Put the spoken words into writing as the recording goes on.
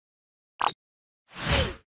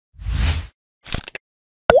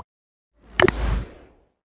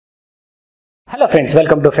Hello friends,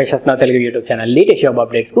 welcome to Freshers Now Telugu YouTube channel. Latest job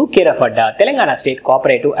updates ku care of Telangana State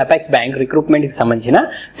Cooperative Apex Bank recruitment ki sambandhinchina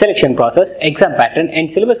selection process, exam pattern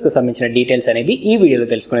and syllabus ku sambandhinchina details అనేవి ఈ వీడియోలో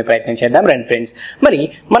తెలుసుకునే ప్రయత్నం చేద్దాం రండి friends. మరి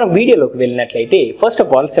మనం వీడియోలోకి వెళ్ళినట్లయితే first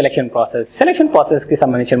of all selection process కి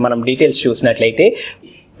సంబంధించిన మనం డీటెయిల్స్ చూసినట్లయితే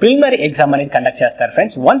ప్రిలిమినరీ ఎగ్జామ్ అనేది కండక్ట్ చేస్తారు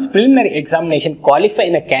friends. Once preliminary examination qualify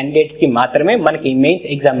అయిన క్యాండిడేట్స్ కి మాత్రమే మనకి మెయిన్స్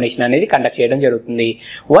ఎగ్జామినేషన్ అనేది కండక్ట్ చేయడం జరుగుతుంది.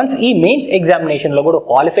 వన్స్ ఈ మెయిన్స్ ఎగ్జామినేషన్ లో కూడా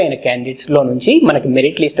క్వాలిఫై అయిన క్యాండిడేట్స్ లో నుంచి మనకి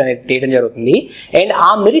మెరిట్ లిస్ట్ అనేది తీయడం జరుగుతుంది. అండ్ ఆ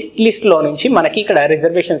మెరిట్ లిస్ట్ లో నుంచి మనకి ఇక్కడ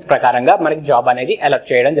రిజర్వేషన్స్ ప్రకారంగా మనకి జాబ్ అనేది అలాట్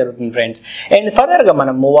చేయడం జరుగుతుంది ఫ్రెండ్స్. అండ్ ఫర్దర్ గా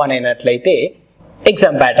మనం మూవ్ ఆన్ అయినట్లయితే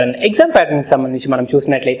ఎగ్జామ్ ప్యాటర్న్ కి సంబంధించి మనం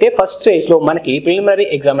చూసినట్లయితే ఫస్ట్ స్టేజ్ లో మనకి ప్రిలిమినరీ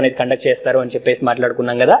ఎగ్జామ్ అనేది కండక్ట్ చేస్తారు అని చెప్పేసి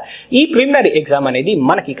మాట్లాడుకున్నాం కదా. ఈ ప్రిలిమినరీ ఎగ్జామ్ అనేది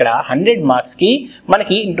మనకి ఇక్కడ 100 మార్క్స్ కి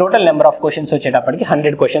మనకి టోటల్ నెంబర్ ఆఫ్ క్వశ్చన్స్ వచ్చేటప్పటికి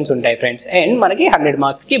 100 క్వశ్చన్స్ ఉంటాయి ఫ్రెండ్స్. అండ్ మనకి 100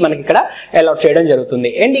 మార్క్స్ కి మనకి ఇక్కడ అలాట్ చేయడం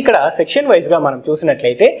జరుగుతుంది. అండ్ ఇక్కడ సెక్షన్ వైజ్ గా మనం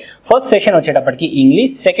చూసినట్లయితే ఫస్ట్ సెక్షన్ వచ్చేటప్పటికి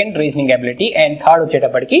English, second reasoning ability and third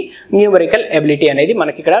వచ్చేటప్పటికి న్యూమరికల్ ఎబిలిటీ అనేది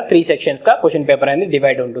మనకి ఇక్కడ 3 సెక్షన్స్ గా క్వశ్చన్ పేపర్ అనేది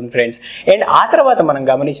డివైడ్ ఉంటుంది ఫ్రెండ్స్. అండ్ ఆ తర్వాత మనం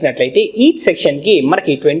గమనించినట్లయితే ఈచ్ సెక్షన్ కి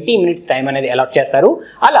మనకి 20 మినిట్స్ టైం అనేది అలాట్ చేస్తారు.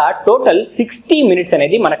 అలా టోటల్ 60 మినిట్స్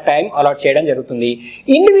అనేది మనకు టైం అలాట్ చేయడం జరుగుతుంది.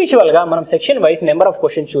 ఇండివిజువల్ గా మనం section wise number of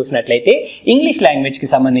questions చూసినట్లయితే ఇంగ్లీష్ లాంగ్వేజ్ కి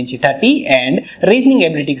సంబంధించి 30 అండ్ రీజనింగ్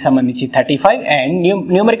ఎబిలిటీకి సంబంధించి 35 అండ్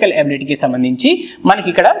న్యూమరికల్ ఎబిలిటీకి సంబంధించి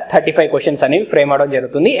మనకి ఇక్కడ 35 క్వశ్చన్స్ అనేవి ఫ్రేమ్ అవడం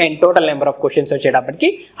జరుగుతుంది. And total number of questions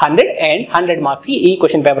వచ్చేటప్పటికి 100 అండ్ 100 మార్క్స్ కి ఈ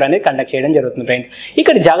క్వశ్చన్ పేపర్ అనేది కండక్ట్ చేయడం జరుగుతుంది ఫ్రెండ్స్.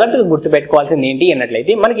 ఇక్కడ జాగ్రత్తగా గుర్తుపెట్టుకోవాల్సింది ఏంటి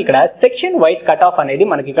అన్నట్లయితే మనకి ఇక్కడ సెక్షన్ వైజ్ కట్ ఆఫ్ అనేది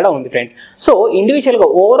మనకి ఇక్కడ ఉంది friends. So individual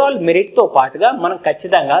overall merit తో పాటుగా మనం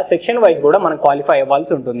ఖచ్చితంగా సెక్షన్ వైజ్ కూడా మనం క్వాలిఫై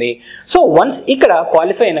అవ్వాల్సి ఉంటుంది. సో వన్స్ ఇక్కడ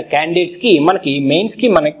క్వాలిఫై అయిన క్యాండిడేట్స్ కి మనకి మెయిన్స్ కి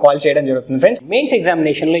మనకి కాల్ చేయడం జరుగుతుంది ఫ్రెండ్స్. మెయిన్స్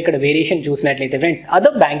ఎగ్జామినేషన్ లో ఇక్కడ వేరియేషన్ చూసినట్లయితే ఫ్రెండ్స్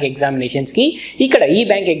అదర్ బ్యాంక్ ఎగ్జామినేషన్స్ కి ఇక్కడ ఈ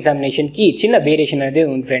బ్యాంక్ ఎగ్జామినేషన్ కి చిన్న వేరియేషన్ అనేది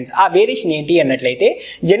ఉంది ఫ్రెండ్స్. ఆ వేరియేషన్ ఏంటి అన్నట్లయితే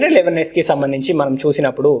జనరల్ అవేర్నెస్ కి సంబంధించి మనం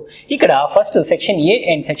చూసినప్పుడు ఇక్కడ first section A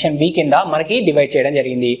and section B కింద మనకి డివైడ్ చేయడం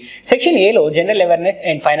జరిగింది. సెక్షన్ ఏ లో general awareness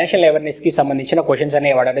and financial awareness కి సంబంధించిన క్వశ్చన్స్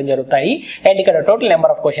అనేవి వాడడం జరుగుతాయి. అండ్ ఇక్కడ total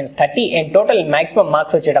number of questions 30 and total maximum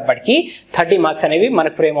marks వచ్చేటప్పటికి 30 మార్క్స్ అనేవి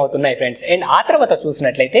మనకు ఫ్రేమ్ అవుతున్నాయి ఫ్రెండ్స్. అండ్ ఆ తర్వాత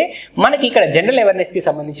చూసినట్లయితే మనకి ఇక్కడ జనరల్ అవేర్నెస్ కి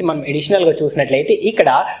సంబంధించి మనం అడిషనల్ గా చూసినట్లయితే ఇక్కడ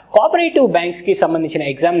కోఆపరేటివ్ బ్యాంక్స్ కి సంబంధించిన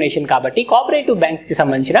ఎగ్జామినేషన్ కాబట్టి కోఆపరేటివ్ బ్యాంక్స్ కి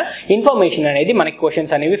సంబంధించిన ఇన్ఫర్మేషన్ అనేది మనకి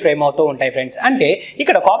క్వశ్చన్స్ అనేవి ఫ్రేమ్ అవుతూ ఉంటాయి ఫ్రెండ్స్. అంటే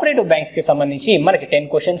ఇక్కడ కోఆపరేటివ్ బ్యాంక్స్ కి సంబంధించి మనకి 10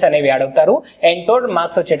 క్వశ్చన్స్ అనేవి అడుగుతారు. అండ్ టోటల్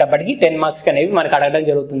మార్క్స్ వచ్చేటప్పటికి 10 మార్క్స్ అనేవి మనకు అడగడం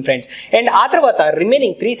జరుగుతుంది ఫ్రెండ్స్. అండ్ ఆ తర్వాత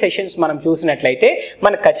రిమైనింగ్ 3 సెషన్స్ మనం చూసినట్లయితే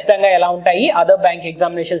మనకు ఖచ్చితంగా ఎలా ఉంటాయి అదర్ బ్యాంక్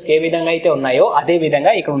ఎగ్జామినేషన్స్ ఏ విధంగా అయితే ఉన్నాయో అదే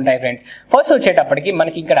విధంగా ఇక్కడ ఉంటాయి ఫ్రెండ్స్. ఫస్ట్ వచ్చేటప్పటికి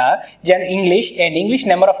మనకి ఇక్కడ ఇంగ్లీష్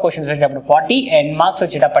నెంబర్ ఆఫ్ క్వశ్చన్స్ వచ్చేటప్పుడు 40 అండ్ మార్క్స్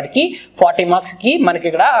వచ్చేటప్పటికి 40 మార్క్స్ కి మనకి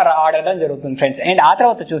ఇక్కడ ఆడడం జరుగుతుంది ఫ్రెండ్స్. అండ్ ఆ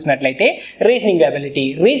తర్వాత చూసినట్లయితే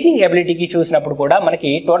రీజనింగ్ ఎబిలిటీకి చూసినప్పుడు కూడా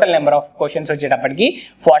మనకి టోటల్ నెంబర్ ఆఫ్ క్వశ్చన్స్ వచ్చేటప్పటికి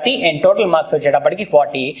 40 అండ్ టోటల్ మార్క్స్ వచ్చేటప్పటికి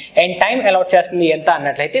 40 అండ్ టైం అలాట్ చేస్తుంది ఎంత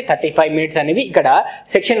అన్నట్లయితే 35 మినిట్స్ అనేవి ఇక్కడ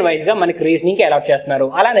సెక్షన్ వైజ్ గా మనకి రీజనింగ్ కి అలాట్ చేస్తున్నారు.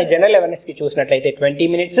 అలానే జనరల్ అవేర్నెస్ కి చూసినట్లయితే 20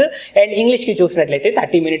 మినిట్స్ అండ్ ఇంగ్లీష్ కి చూసినట్లయితే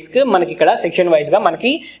 30 మినిట్స్ కి మనకి ఇక్కడ సెక్షన్ వైజ్ గా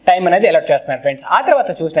మనకి టైం అనేది అలాట్ చేస్తున్నారు ఫ్రెండ్స్. ఆ తర్వాత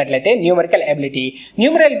చూసినట్లయితే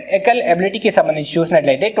న్యూమరికల్ ఎబిలిటీకి సంబంధించి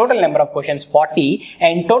చూసినట్లయితే total number of questions 40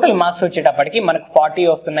 and total marks వచ్చేటప్పటికి మనకు 40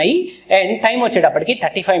 వస్తున్నాయి. అండ్ టైం వచ్చేటప్పటికి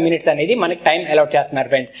 35 మినిట్స్ అనేది మనకి టైం అలాట్ చేస్తున్నారు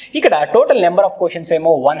ఫ్రెండ్స్. ఇక్కడ టోటల్ నెంబర్ ఆఫ్ క్వశ్చన్స్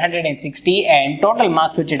ఏమో 160 అండ్ టోటల్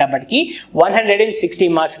మార్క్స్ వచ్చేటప్పటికి 160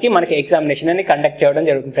 మార్క్స్ కి మనకి ఎగ్జామినేషన్ అని కండక్ట్ చేయడం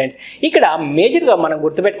జరుగుతుంది ఫ్రెండ్స్. ఇక్కడ మేజర్ గా మనం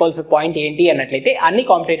గుర్తుపెట్టుకోవాల్సిన పాయింట్ ఏంటి అన్నట్లయితే అన్ని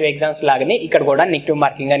కాంపిటేటివ్ ఎగ్జామ్స్ లాగానే ఇక్కడ కూడా నెగటివ్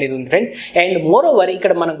మార్కింగ్ అనేది ఉంది ఫ్రెండ్స్. అండ్ మోర్ ఓవర్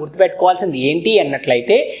ఇక్కడ మనం గుర్తుపెట్టుకోవాల్సింది ఏంటి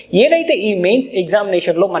అన్నట్లయితే ఏదైతే ఈ మెయిన్స్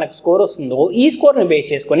ఎగ్జామినేషన్ లో మనకు స్కోర్ వస్తుందో ఈ స్కోర్ ని బేస్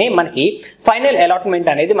చేసుకుని మనకి ఫైనల్ అలాట్మెంట్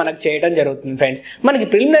అనేది మనకు చేయడం జరుగుతుంది ఫ్రెండ్స్. మనకి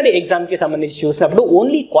ప్రిలిమినరీ ఎగ్జామ్ కి సంబంధించి చూసినప్పుడు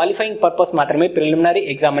ఓన్లీ క్వాలిఫైయింగ్ పర్పస్ మాత్రమే ప్రిలిమినరీ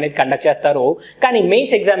ఎగ్జామ్ అనేది కండక్ట్ చేస్తారు. కానీ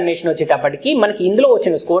మెయిన్స్ ఎగ్జామినేషన్ వచ్చేటప్పటికి మనకి ఇందులో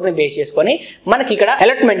వచ్చిన స్కోర్ ని బేస్ చేసుకుని మనకి ఇక్కడ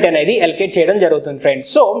అలాట్మెంట్ అనేది అలొకేట్ చేయడం జరుగుతుంది ఫ్రెండ్స్.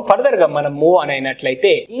 సో ఫర్దర్ గా మనం మూవ్ ఆన్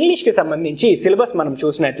అయినట్లయితే ఇంగ్లీష్ కి సంబంధించి సిలబస్ మనం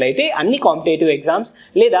చూసినట్లయితే అన్ని కాంపిటేటివ్ ఎగ్జామ్స్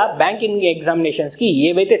లేదా బ్యాంకింగ్ ఎగ్జామినేషన్స్ కి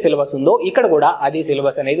ఏవైతే సిలబస్ ఉందో ఇక్కడ కూడా అదే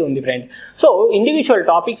సిలబస్ అనేది ఉంది friends. So individual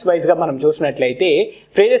topics wise గా మనం చూసినట్లయితే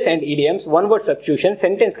phrases and idioms, one word substitution,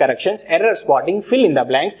 sentence corrections, error spotting, fill in the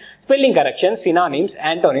blanks, spelling correction, synonyms,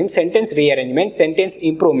 antonyms, sentence rearrangement, sentence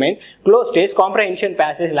improvement, cloze test, comprehension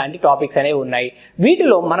passage లాంటి topics అనేవి ఉన్నాయి.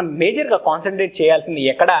 వీటిలో మనం major గా concentrate చేయాల్సింది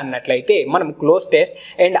ఎక్కడ అన్నట్లయితే మనం క్లోజ్ టెస్ట్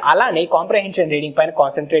అండ్ అలానే కాంప్రహెన్షన్ రీడింగ్ పైన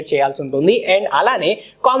కాన్సన్ట్రేట్ చేయాల్సి ఉంటుంది. అండ్ అలానే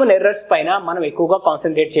కామన్ ఎర్రర్స్ పైన మనం ఎక్కువగా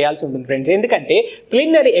కాన్సన్ట్రేట్ చేయాల్సి ఉంటుంది ఫ్రెండ్స్. ఎందుకంటే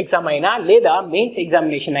ప్రిలిమినరీ ఎగ్జామ్ అయినా లేదా మెయిన్స్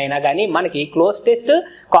ఎగ్జామినేషన్ అయినా కానీ మనకి cloze test,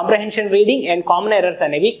 comprehension reading and common errors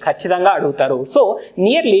అనేవి ఖచ్చితంగా అడుగుతారు. సో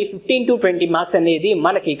నియర్లీ 15 to 20 మార్క్స్ అనేది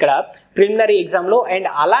మనకి ఇక్కడ ప్రిలిమినరీ ఎగ్జామ్లో అండ్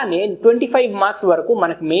అలానే 25 మార్క్స్ వరకు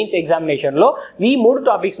మనకి మెయిన్స్ ఎగ్జామినేషన్లో ఈ 3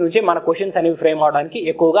 టాపిక్స్ నుంచి మన క్వశ్చన్స్ అనేవి ఫ్రేమ్ అవడానికి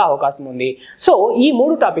ఎక్కువగా అవకాశం ఉంది. సో ఈ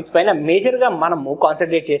 3 టాపిక్స్ పైన మేజర్గా మనము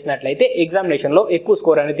కాన్సన్ట్రేట్ చేసినట్లయితే ఎగ్జామినేషన్లో ఎక్కువ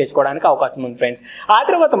స్కోర్ అనేది తెచ్చుకోవడానికి అవకాశం ఉంది ఫ్రెండ్స్. ఆ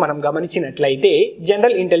తర్వాత మనం గమనించినట్లయితే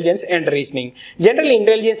general intelligence and reasoning. General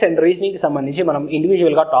intelligence and రీజనింగ్కి సంబంధించి మనం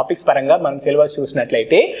ఇండివిజువల్గా టాపిక్స్ పరంగా మనం సిలబస్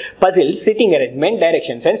చూసినట్లయితే puzzles, sitting arrangement,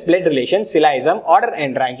 direction sense, blood relation, syllogism, order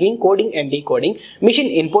and ranking, coding and decoding,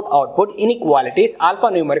 machine input output, inequalities, alpha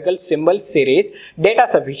numerical symbols series, data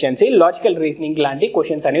sufficiency, logical reasoning లాంటి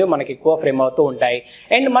questions అనేవి మనకి ఎక్కువ ఫ్రేమ్ అవుతూ ఉంటాయి.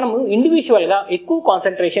 అండ్ మనము ఇండివిజువల్గా ఎక్కువ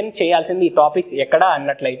కాన్సన్ట్రేషన్ చేయాల్సింది ఈ టాపిక్స్ ఎక్కడ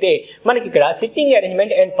అన్నట్లయితే మనకి ఇక్కడ సిట్టింగ్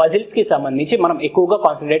అరేంజ్మెంట్ అండ్ పజిల్స్కి సంబంధించి మనం ఎక్కువగా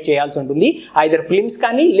కాన్సన్ట్రేట్ చేయాల్సి ఉంటుంది, ఐదర్ ప్రిలిమ్స్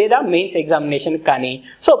కానీ లేదా మెయిన్స్ ఎగ్జామినేషన్ కానీ.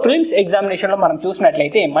 సో ప్రిలిమ్స్ ఎగ్జామినేషన్లో మనం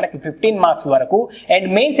చూసినట్లయితే మనకి 15 మార్క్స్ వరకు అండ్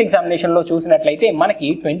మెయిన్స్ ఎగ్జామినేషన్లో చూసినట్లయితే మనకి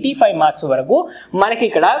 25 మార్క్స్ వరకు మనకి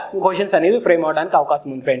ఇక్కడ క్వశ్చన్స్ అనేవి ఫ్రేమ్ అవడానికి అవకాశం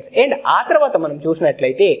ఉంది ఫ్రెండ్స్. అండ్ ఆ తర్వాత మనం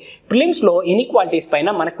చూసినట్లయితే ప్రిలిమ్స్లో ఇన్ఈక్వాలిటీస్ పైన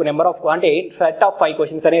మనకు నెంబర్ ఆఫ్ అంటే సెట్ ఆఫ్ 5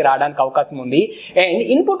 క్వశ్చన్స్ అనేవి రావడానికి అవకాశం ఉంది. And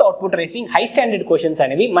input output racing, high standard questions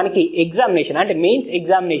అనేవి మనకి ఎగ్జామినేషన్ అంటే మెయిన్స్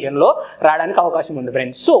ఎగ్జామినేషన్లో రావడానికి అవకాశం ఉంది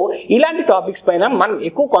ఫ్రెండ్స్. సో ఇలాంటి టాపిక్స్ పైన మనం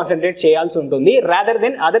ఎక్కువ కాన్సన్ట్రేట్ చేయాల్సి ఉంటుంది rather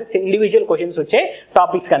than other individual questions వచ్చే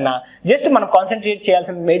టాపిక్స్ కన్నా. జస్ట్ మనం కాన్సన్ట్రేట్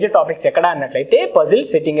చేయాల్సిన మేజర్ టాపిక్స్ ఎక్కడ అన్నట్లయితే puzzle,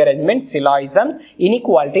 sitting arrangement, సిలాయిజమ్స్,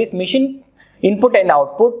 inequalities, machine input and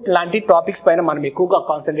output లాంటి టాపిక్స్ పైన మనం ఎక్కువగా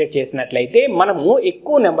కాన్సన్ట్రేట్ చేసినట్లయితే మనము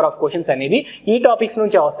ఎక్కువ నెంబర్ ఆఫ్ క్వశ్చన్స్ అనేది ఈ టాపిక్స్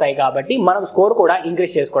నుంచే వస్తాయి కాబట్టి మనం స్కోర్ కూడా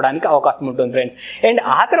ఇంక్రీజ్ చేసుకోవడానికి అవకాశం ఉంటుంది ఫ్రెండ్స్. అండ్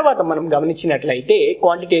ఆ తర్వాత మనం గమనించినట్లయితే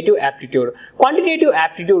quantitative aptitude. Quantitative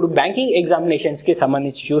aptitude banking ఎగ్జామినేషన్స్కి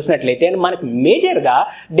సంబంధించి చూసినట్లయితే మనకి మేజర్గా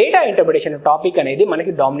డేటా ఇంటర్ప్రిటేషన్ టాపిక్ అనేది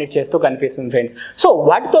మనకి డామినేట్ చేస్తూ కనిపిస్తుంది ఫ్రెండ్స్. సో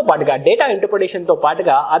వాటితో పాటుగా డేటా ఇంటర్ప్రిటేషన్తో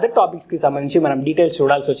పాటుగా అదర్ టాపిక్స్కి సంబంధించి మనం డీటెయిల్స్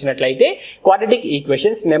చూడాల్సి వచ్చినట్లయితే quadratic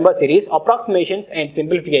equations, number series, approximations and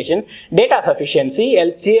simplifications, data sufficiency,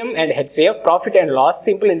 LCM and HCF, profit and loss,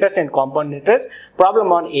 simple interest and compound interest, problem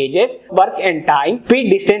on ages, work and time, speed,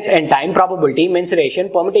 distance and time, probability, mensuration,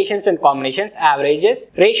 permutations and combinations, averages,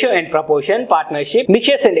 ratio and proportion, partnership,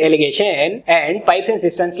 mixtures and allegation and pipes and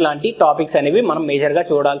systems లాంటి topics అనేవి మనం major గా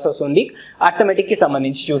చూడాల్సి వస్తుంది arithmetic కి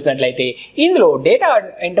సంబంధించి చూసినట్లయితే. ఇందులో డేటా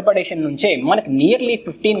ఇంటర్ప్రిటేషన్ నుంచే మనకి నియర్లీ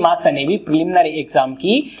 15 మార్క్స్ అనేవి ప్రిలిమినరీ ఎగ్జామ్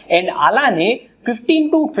కి అండ్ అలానే 15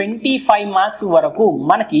 to 25 మార్క్స్ వరకు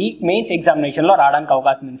మనకి మెయిన్స్ ఎగ్జామినేషన్లో రావడానికి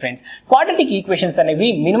అవకాశం ఉంది ఫ్రెండ్స్. క్వాడ్రాటిక్ ఈక్వేషన్స్ అనేవి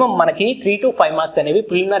మినిమం మనకి 3 to 5 మార్క్స్ అనేవి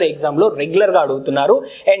ప్రిలిమినరీ ఎగ్జామ్లో రెగ్యులర్గా అడుగుతున్నారు.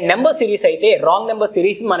 అండ్ నెంబర్ సిరీస్ అయితే రాంగ్ నెంబర్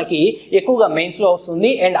సిరీస్ మనకి ఎక్కువగా మెయిన్స్లో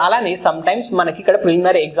వస్తుంది అండ్ అలానే సమ్ టైమ్స్ మనకి ఇక్కడ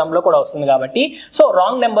ప్రిలిమినరీ ఎగ్జామ్లో కూడా వస్తుంది కాబట్టి సో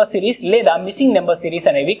రాంగ్ నెంబర్ సిరీస్ లేదా మిస్సింగ్ నెంబర్ సిరీస్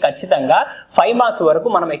అనేవి ఖచ్చితంగా 5 మార్క్స్ వరకు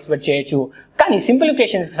మనం ఎక్స్పెక్ట్ చేయొచ్చు. కానీ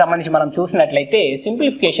సింప్లిఫికేషన్స్కి సంబంధించి మనం చూసినట్లయితే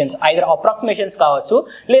సింప్లిఫికేషన్స్ ఐదర్ అప్రాక్సిమేషన్స్ కావచ్చు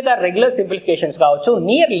లేదా రెగ్యులర్ సింప్లిఫికేషన్స్ కావచ్చు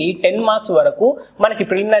నియర్లీ 10 మార్క్స్ వరకు మనకి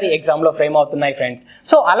ప్రిలిమినరీ ఎగ్జామ్లో ఫ్రేమ్ అవుతున్నాయి ఫ్రెండ్స్.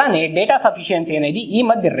 సో అలానే డేటా సఫిషియన్సీ అనేది ఈ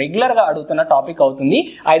మధ్య రెగ్యులర్గా అడుగుతున్న టాపిక్ అవుతుంది,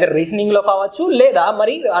 ఐదర్ రీజనింగ్లో కావచ్చు లేదా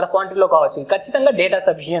మరి క్వాంటిటీలో కావచ్చు. ఖచ్చితంగా డేటా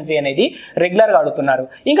సఫిషియన్సీ అనేది రెగ్యులర్గా అడుగుతున్నారు.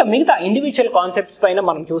 ఇంకా మిగతా ఇండివిజువల్ కాన్సెప్ట్స్ పైన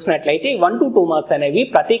మనం చూసినట్లయితే 1 to 2 మార్క్స్ అనేవి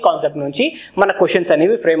ప్రతి కాన్సెప్ట్ నుంచి మన క్వశ్చన్స్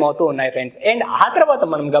అనేవి ఫ్రేమ్ అవుతూ ఉన్నాయి ఫ్రెండ్స్. అండ్ ఆ తర్వాత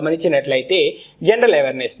మనం గమనించినట్లయితే general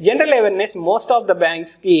awareness most of the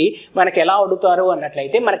banks కి మనకి ఎలా అడుగుతారు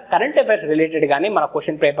అన్నట్లయితే మనకి కరెంట్ అఫైర్స్ రిలేటెడ్ గానే మన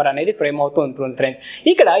క్వశ్చన్ పేపర్ అనేది ఫ్రేమ్ అవుతూ ఉంటుంది ఫ్రెండ్స్.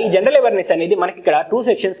 ఇక్కడ ఈ జనరల్ అవేర్నెస్ అనేది మనకి ఇక్కడ 2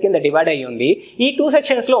 సెక్షన్స్ కింద డివైడ్ అయ్యి ఉంది. ఈ 2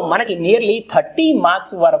 సెక్షన్స్ లో మనకి నియర్లీ 30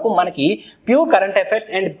 మార్క్స్ వరకు మనకి pure current affairs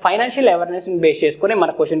and financial awareness base చేసుకుని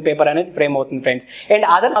మన క్వశ్చన్ పేపర్ అనేది ఫ్రేమ్ అవుతుంది ఫ్రెండ్స్. అండ్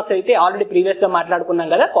అదర్ మార్క్స్ అయితే ఆల్రెడీ ప్రీవియస్ గా మాట్లాడుకున్నాం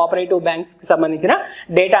కదా, కోఆపరేటివ్ బ్యాంక్స్ కి సంబంధించిన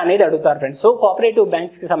డేటా అనేది అడుగుతారు ఫ్రెండ్స్. సో కోఆపరేటివ్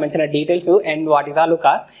బ్యాంక్స్ కి సంబంధించిన డీటెయిల్స్ అండ్ వాటి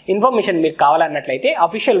తాలూకా ఇన్ఫర్మేషన్ మీకు కావాలన్నట్లయితే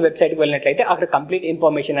అఫీషియల్ వెబ్సైట్కి వెళ్ళినట్లయితే అక్కడ కంప్లీట్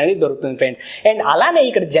ఇన్ఫర్మేషన్ అనేది దొరుకుతుంది ఫ్రెండ్స్. అండ్ అలానే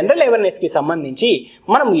ఇక్కడ జనరల్ అవేర్నెస్కి సంబంధించి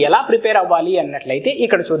మనం ఎలా ప్రిపేర్ అవ్వాలి అన్నట్లయితే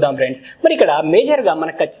ఇక్కడ చూద్దాం ఫ్రెండ్స్. మరి ఇక్కడ మేజర్గా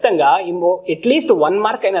మనకు ఖచ్చితంగా అట్లీస్ట్ 1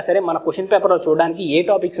 మార్క్ అయినా సరే మన క్వశ్చన్ పేపర్లో చూడడానికి ఏ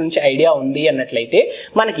టాపిక్స్ నుంచి ఐడియా ఉంది అన్నట్లయితే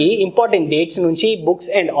మనకి ఇంపార్టెంట్ డేట్స్ నుంచి books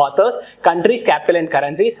and authors, countries, capital and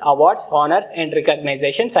currencies, awards, honours and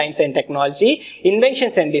recognition, science and technology,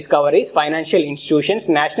 inventions and discoveries, financial institutions,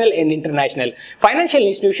 national and international. Financial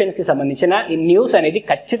institutions కి సంబంధించిన సంబంధించిన న్యూస్ అనేది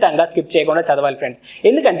ఖచ్చితంగా స్కిప్ చేయకుండా చదవాలి ఫ్రెండ్స్.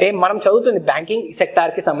 ఎందుకంటే మనం చదువుతుంది బ్యాంకింగ్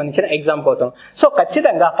సెక్టార్కి సంబంధించిన ఎగ్జామ్ కోసం. సో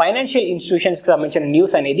ఖచ్చితంగా ఫైనాన్షియల్ ఇన్స్టిట్యూషన్స్కి సంబంధించిన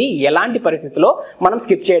న్యూస్ అనేది ఎలాంటి పరిస్థితుల్లో మనం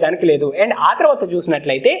స్కిప్ చేయడానికి లేదు. అండ్ ఆ తర్వాత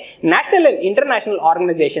చూసినట్లయితే national and international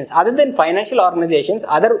organisations other then financial organisations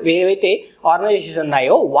other ఏవైతే ఆర్గనైజేషన్స్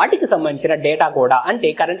ఉన్నాయో వాటికి సంబంధించిన డేటా కూడా అంటే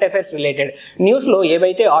కరెంట్ అఫైర్స్ రిలేటెడ్ న్యూస్లో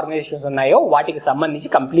ఏవైతే ఆర్గనైజేషన్స్ ఉన్నాయో వాటికి సంబంధించి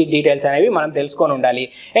కంప్లీట్ డీటెయిల్స్ అనేవి మనం తెలుసుకొని ఉండాలి.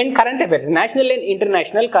 And current affairs national and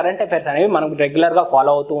international current affairs అనేవి మనం రెగ్యులర్గా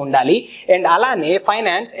ఫాలో అవుతూ ఉండాలి. అండ్ అలానే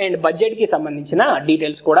ఫైనాన్స్ అండ్ బడ్జెట్కి సంబంధించిన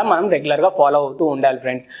డీటెయిల్స్ కూడా మనం రెగ్యులర్గా ఫాలో అవుతూ ఉండాలి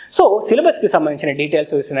ఫ్రెండ్స్. సో సిలబస్కి సంబంధించిన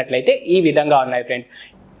డీటెయిల్స్ చూసినట్లయితే ఈ విధంగా ఉన్నాయి friends.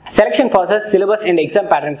 Selection process, syllabus and exam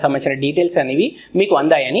pattern సంబంధించిన డీటెయిల్స్ అనేవి మీకు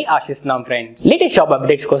అందాయని ఆశిస్తున్నాం ఫ్రెండ్స్. లేటెస్ట్ జాబ్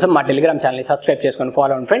అప్డేట్స్ కోసం మా టెలిగ్రామ్ ఛానల్ సబ్స్క్రైబ్ చేసుకొని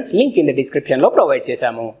ఫాలో అవ్వండి friends. Link in the description లో ప్రొవైడ్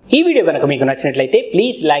చేశాము. ఈ వీడియో కనుక మీకు నచ్చినట్లయితే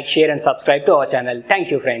please like, share and subscribe to our channel.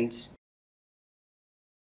 Thank you friends.